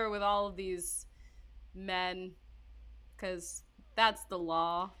chamber with all of these men, because that's the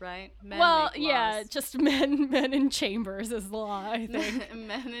law, right? Just men in chambers is the law, I think.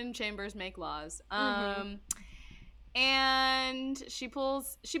 Men in chambers make laws. And she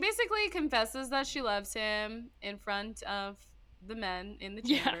basically confesses that she loves him in front of the men in the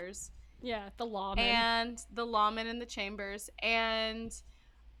chambers. Yeah, the lawmen. And the lawmen in the chambers. And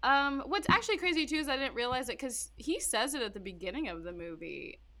what's actually crazy, too, is I didn't realize it, because he says it at the beginning of the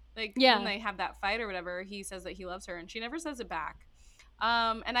movie. Like, when they have that fight or whatever, he says that he loves her, and she never says it back.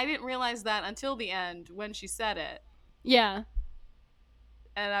 And I didn't realize that until the end when she said it. Yeah.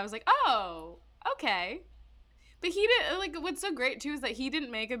 And I was like, oh, okay. But he didn't, like, what's so great too is that he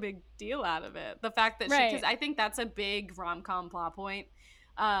didn't make a big deal out of it. The fact that because I think that's a big rom-com plot point,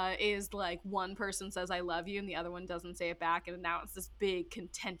 is like one person says I love you and the other one doesn't say it back, and now it's this big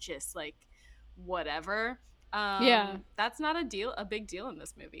contentious like whatever. That's not a big deal in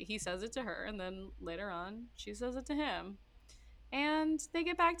this movie. He says it to her, and then later on she says it to him, and they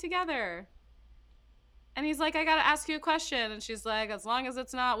get back together. And he's like, I gotta ask you a question. And she's like, as long as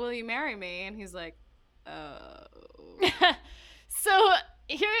it's not, will you marry me? And he's like, oh. So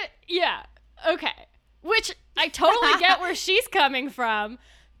here, okay. Which I totally get where she's coming from,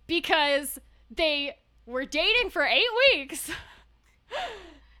 because they were dating for 8 weeks.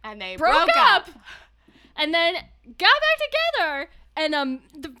 And they broke up. And then got back together. And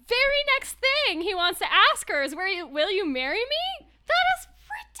the very next thing he wants to ask her is, will you marry me? That is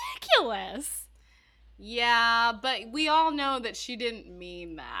ridiculous. Yeah, but we all know that she didn't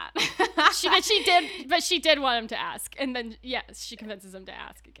mean that. She did want him to ask. And then, yes, she convinces him to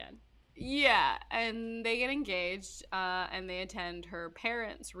ask again. Yeah, and they get engaged, and they attend her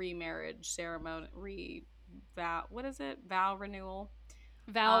parents' remarriage ceremony, vow renewal.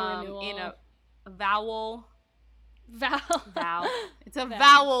 Vow renewal. In a vowel. Vow. It's a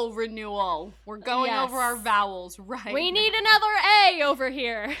vowel renewal. We're going over our vowels right We now. need another A over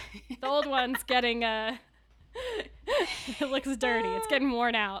here. The old one's getting, it looks dirty. It's getting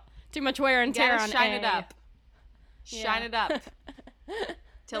worn out. Too much wear and tear on shine A. it up. Shine it up.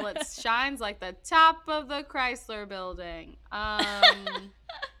 Till it shines like the top of the Chrysler building.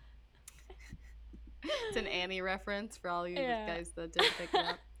 It's an Annie reference for all you guys that didn't pick it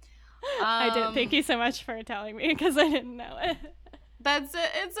up. I did. Thank you so much for telling me, because I didn't know it.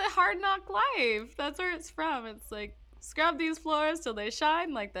 It's a Hard Knock Life. That's where it's from. It's like, scrub these floors till they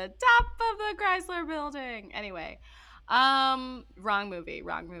shine like the top of the Chrysler building. Anyway, wrong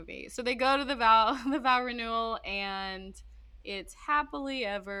movie. So they go to the vow renewal, and it's happily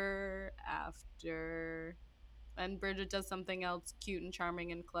ever after. And Bridget does something else cute and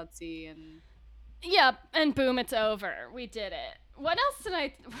charming and klutzy, and yep, and boom, it's over. We did it. What else was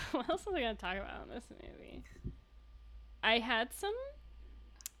I going to talk about in this movie? I had some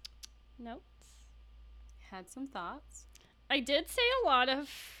notes. Had some thoughts. I did say a lot of...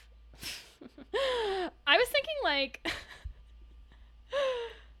 I was thinking, like...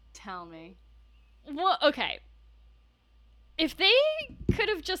 Tell me. Well, okay. If they could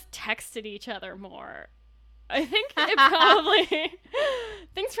have just texted each other more, I think things probably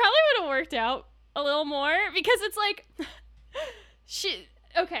would have worked out a little more, because it's like... they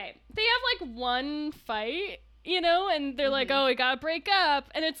have like one fight, and they're like, oh, we gotta break up,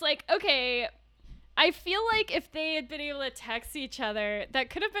 and it's like, okay, I feel like if they had been able to text each other, that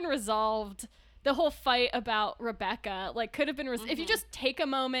could have been resolved. The whole fight about Rebecca, like, could have been if you just take a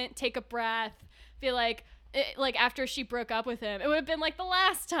moment, take a breath, feel like after she broke up with him, it would have been like the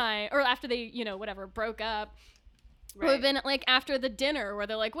last time, or after they broke up. Right. It would have been like after the dinner where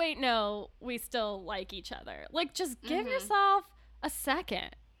they're like, wait, no, we still like each other. Like, just give yourself a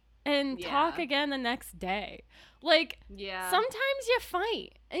second and talk again the next day. Like, sometimes you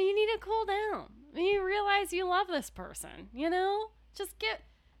fight and you need to cool down. And you realize you love this person, Just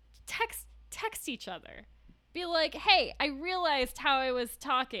text each other. Be like, hey, I realized how I was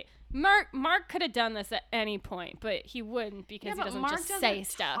talking. Mark could have done this at any point, but he wouldn't, because he doesn't just say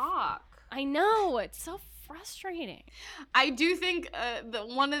stuff. I know, it's so frustrating. I do think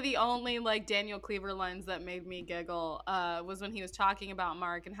one of the only like Daniel Cleaver lines that made me giggle was when he was talking about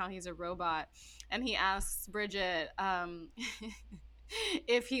Mark and how he's a robot, and he asks Bridget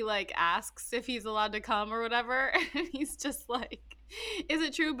if he like asks if he's allowed to come or whatever, and he's just like, is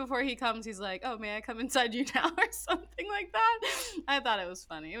it true before he comes he's like, oh, may I come inside you now, or something like that. I thought it was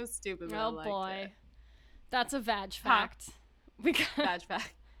funny. It was stupid, but I liked it. That's a vag fact. We got vag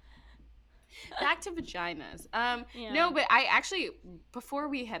fact. Back to vaginas. No, but I actually, before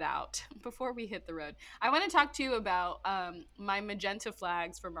we hit the road, I want to talk to you about my magenta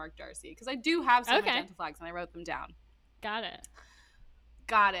flags for Mark Darcy, because I do have some magenta flags and I wrote them down. Got it.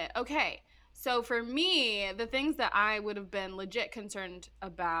 Okay. So for me, the things that I would have been legit concerned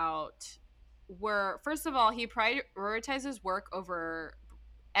about were, first of all, he prioritizes work over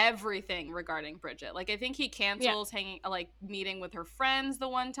everything regarding Bridget. Like, I think he cancels meeting with her friends the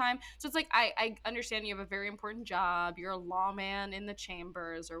one time. So it's like, I understand you have a very important job. You're a lawman in the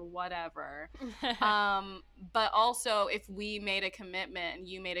chambers or whatever. But also, if we made a commitment and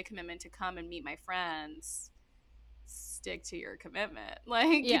you made a commitment to come and meet my friends, stick to your commitment.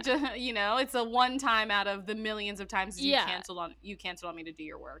 Like, it's a one time out of the millions of times you canceled on me to do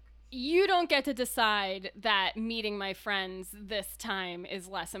your work. You don't get to decide that meeting my friends this time is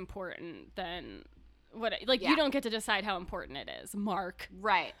less important than You don't get to decide how important it is, Mark.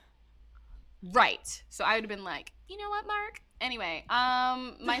 Right. So I would have been like, you know what, Mark? Anyway,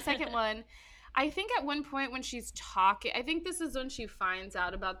 my second one, I think at one point when she's talking, I think this is when she finds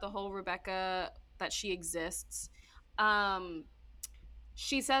out about the whole Rebecca, that she exists.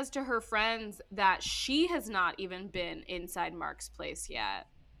 She says to her friends that she has not even been inside Mark's place yet.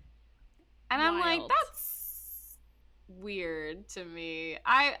 And I'm like, that's weird to me.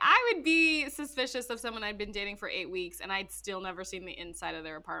 I would be suspicious of someone I'd been dating for 8 weeks and I'd still never seen the inside of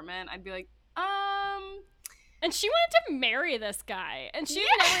their apartment. I'd be like, And she wanted to marry this guy, and she's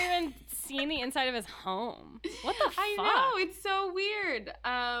never even seen the inside of his home. What the fuck? I know, it's so weird.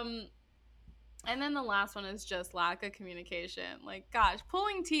 And then the last one is just lack of communication. Like, gosh,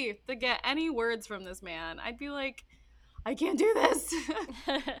 pulling teeth to get any words from this man. I'd be like, I can't do this.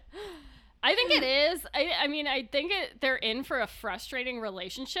 I think it is. I mean, I think they're in for a frustrating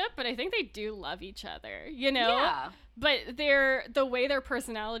relationship, but I think they do love each other, you know? Yeah. But the way their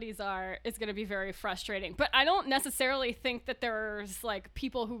personalities are is going to be very frustrating. But I don't necessarily think that there's, like,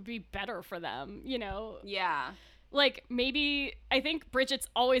 people who'd be better for them, you know? Yeah. Like, maybe, I think Bridget's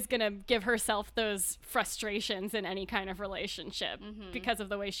always going to give herself those frustrations in any kind of relationship because of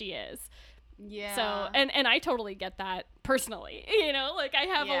the way she is. Yeah. So, and I totally get that personally, you know, like I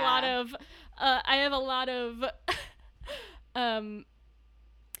have a lot of,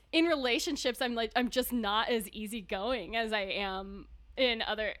 in relationships, I'm just not as easygoing as I am in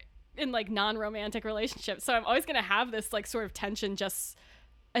like non-romantic relationships. So I'm always going to have this like sort of tension just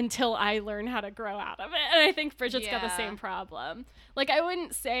until I learn how to grow out of it. And I think Bridget's got the same problem. Like, I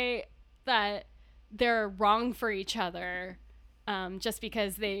wouldn't say that they're wrong for each other. Just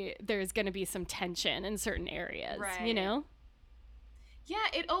because there's going to be some tension in certain areas, you know? Yeah,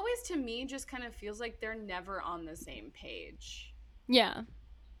 it always, to me, just kind of feels like they're never on the same page. Yeah.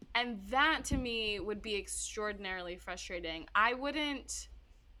 And that, to me, would be extraordinarily frustrating. I wouldn't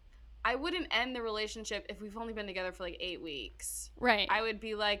end the relationship if we've only been together for, like, 8 weeks. Right. I would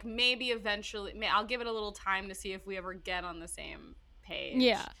be like, maybe eventually, I'll give it a little time to see if we ever get on the same page.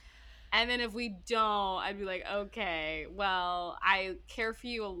 Yeah. And then if we don't, I'd be like, okay, well, I care for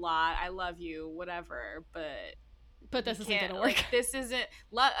you a lot. I love you, whatever. But this isn't gonna work. Like, this isn't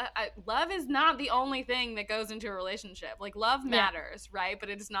love. Love is not the only thing that goes into a relationship. Like, love matters, right? But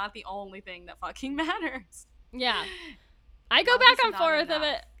it is not the only thing that fucking matters. Yeah, I go back and forth of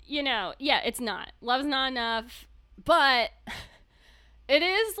it. You know, yeah, it's not. Love's not enough, but it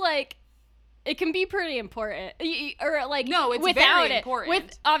is like. It can be pretty important, or like no, it's without very it.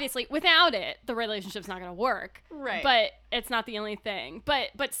 important. Obviously, without it, the relationship's not going to work. Right. But it's not the only thing.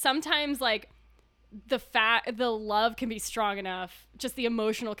 But sometimes like the love can be strong enough, just the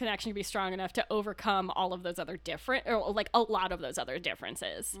emotional connection can be strong enough to overcome all of those other or like a lot of those other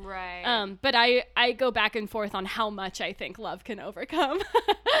differences. Right. But I go back and forth on how much I think love can overcome.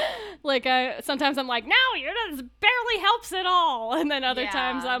 Like sometimes I'm like, no, this barely helps at all, and then other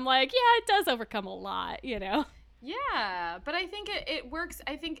times I'm like, yeah, it does overcome a lot, you know. Yeah, but I think it works.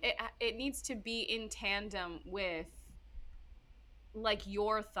 I think it needs to be in tandem with like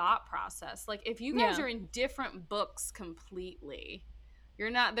your thought process. Like, if you guys are in different books completely,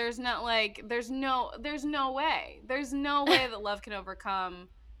 there's no way that love can overcome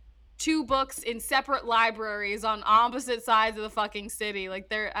 2 books in separate libraries on opposite sides of the fucking city. Like,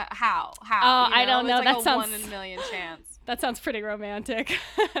 they're how you know? I don't know. It's like that a sounds 1 in a million chance. That sounds pretty romantic.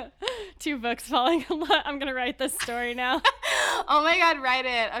 2 books falling in love. I'm gonna write this story now. Oh my god, write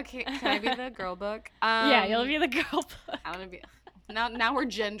it. Okay, can I be the girl book? Yeah, you'll be the girl book. I want to be. Now we're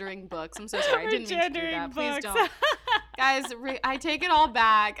gendering books. I'm so sorry. I didn't mean to do that. Please books. don't. Guys, I take it all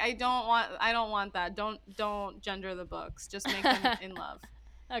back. I don't want that. Don't gender the books. Just make them in love.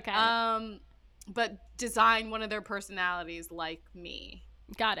 Okay. But design one of their personalities like me.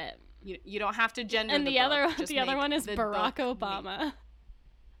 Got it. You don't have to gender and the book. Just the other one is Barack Obama. Me.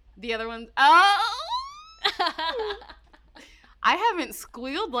 The other one, oh! I haven't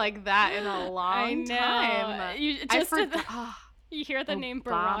squealed like that in a long time. You hear the name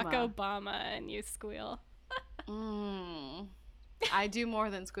Barack Obama and you squeal. I do more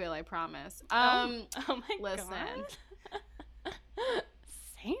than squeal, I promise. Oh my listen. God.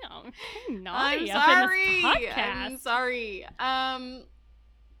 Sam, naughty I'm sorry. Up in this podcast. I'm sorry.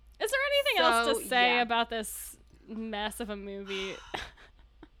 Is there anything else to say about this mess of a movie?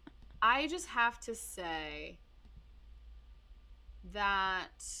 I just have to say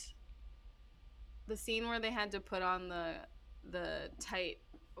that the scene where they had to put on the tight,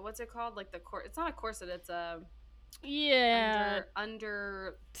 what's it called? Like it's not a corset, it's a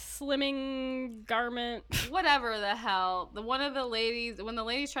under slimming garment. Whatever the hell. When the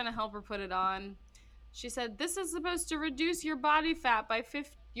lady's trying to help her put it on, She said, "This is supposed to reduce your body fat by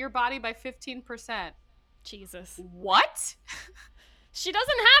 15%." Jesus. What? She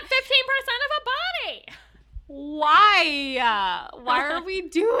doesn't have 15% of a body. Why? Why are we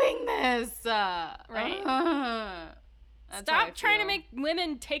doing this? Right? That's how I Stop trying to feel. make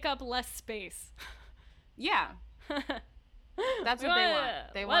women take up less space. Yeah. That's what they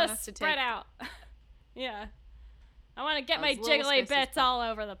want. They want us to spread take out. Yeah. I want to get my those little jiggly spaces bits back. all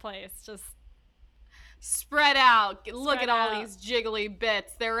over the place. Just spread out. Look Spread at all out. these jiggly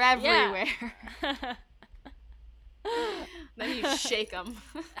bits. They're everywhere. Then you shake them.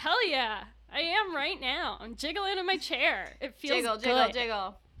 Hell yeah. I am right now. I'm jiggling in my chair. It feels Jiggle, good. jiggle,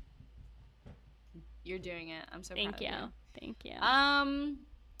 jiggle. You're doing it. I'm so Thank proud you. of you. Thank you.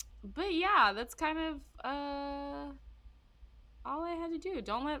 But yeah, that's kind of all I had to do.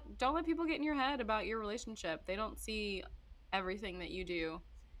 Don't let people get in your head about your relationship. They don't see everything that you do.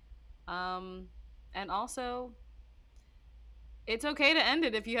 And also, it's okay to end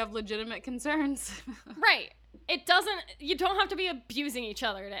it if you have legitimate concerns. Right. You don't have to be abusing each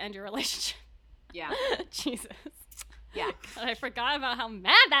other to end your relationship. Yeah. Jesus. Yeah. And I forgot about how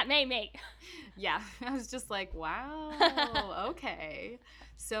mad that made me. Yeah. I was just like, wow, okay.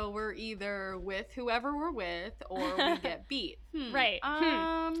 So we're either with whoever we're with or we get beat. Right.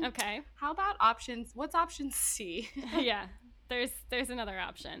 Okay. How about options? What's option C? Yeah. There's another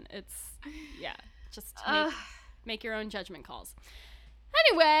option. It's just make your own judgment calls.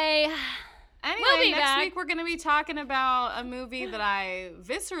 Anyway, we'll be next back. week we're going to be talking about a movie that I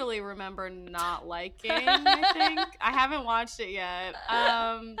viscerally remember not liking, I think. I haven't watched it yet.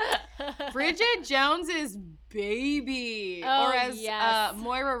 Bridget Jones's Baby. Oh, or as yes.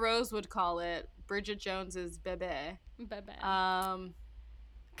 Moira Rose would call it, Bridget Jones's Bebe.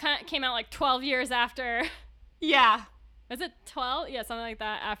 Came out like 12 years after. Yeah. Was it 12? Yeah, something like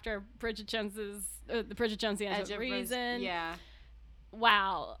that after Bridget Jones's the Bridget Jones The Edge of Reason. Yeah.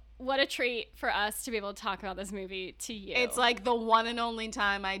 Wow. What a treat for us to be able to talk about this movie to you. It's like the one and only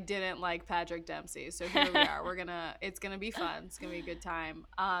time I didn't like Patrick Dempsey. So here we are. It's going to be fun. It's going to be a good time.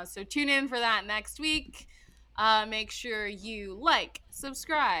 So tune in for that next week. Make sure you like,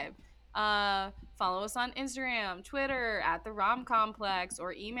 subscribe, follow us on Instagram, Twitter, at the Rom Complex,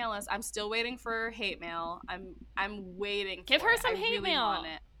 or email us. I'm still waiting for hate mail. I'm waiting. Give for her it. some I hate really mail. Want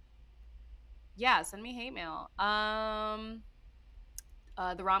it. Yeah, send me hate mail.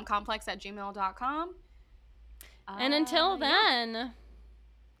 The romcomplex@gmail.com. And until then,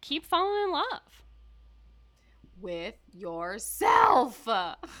 keep falling in love. With yourself.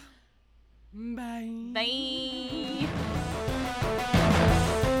 Bye. Bye.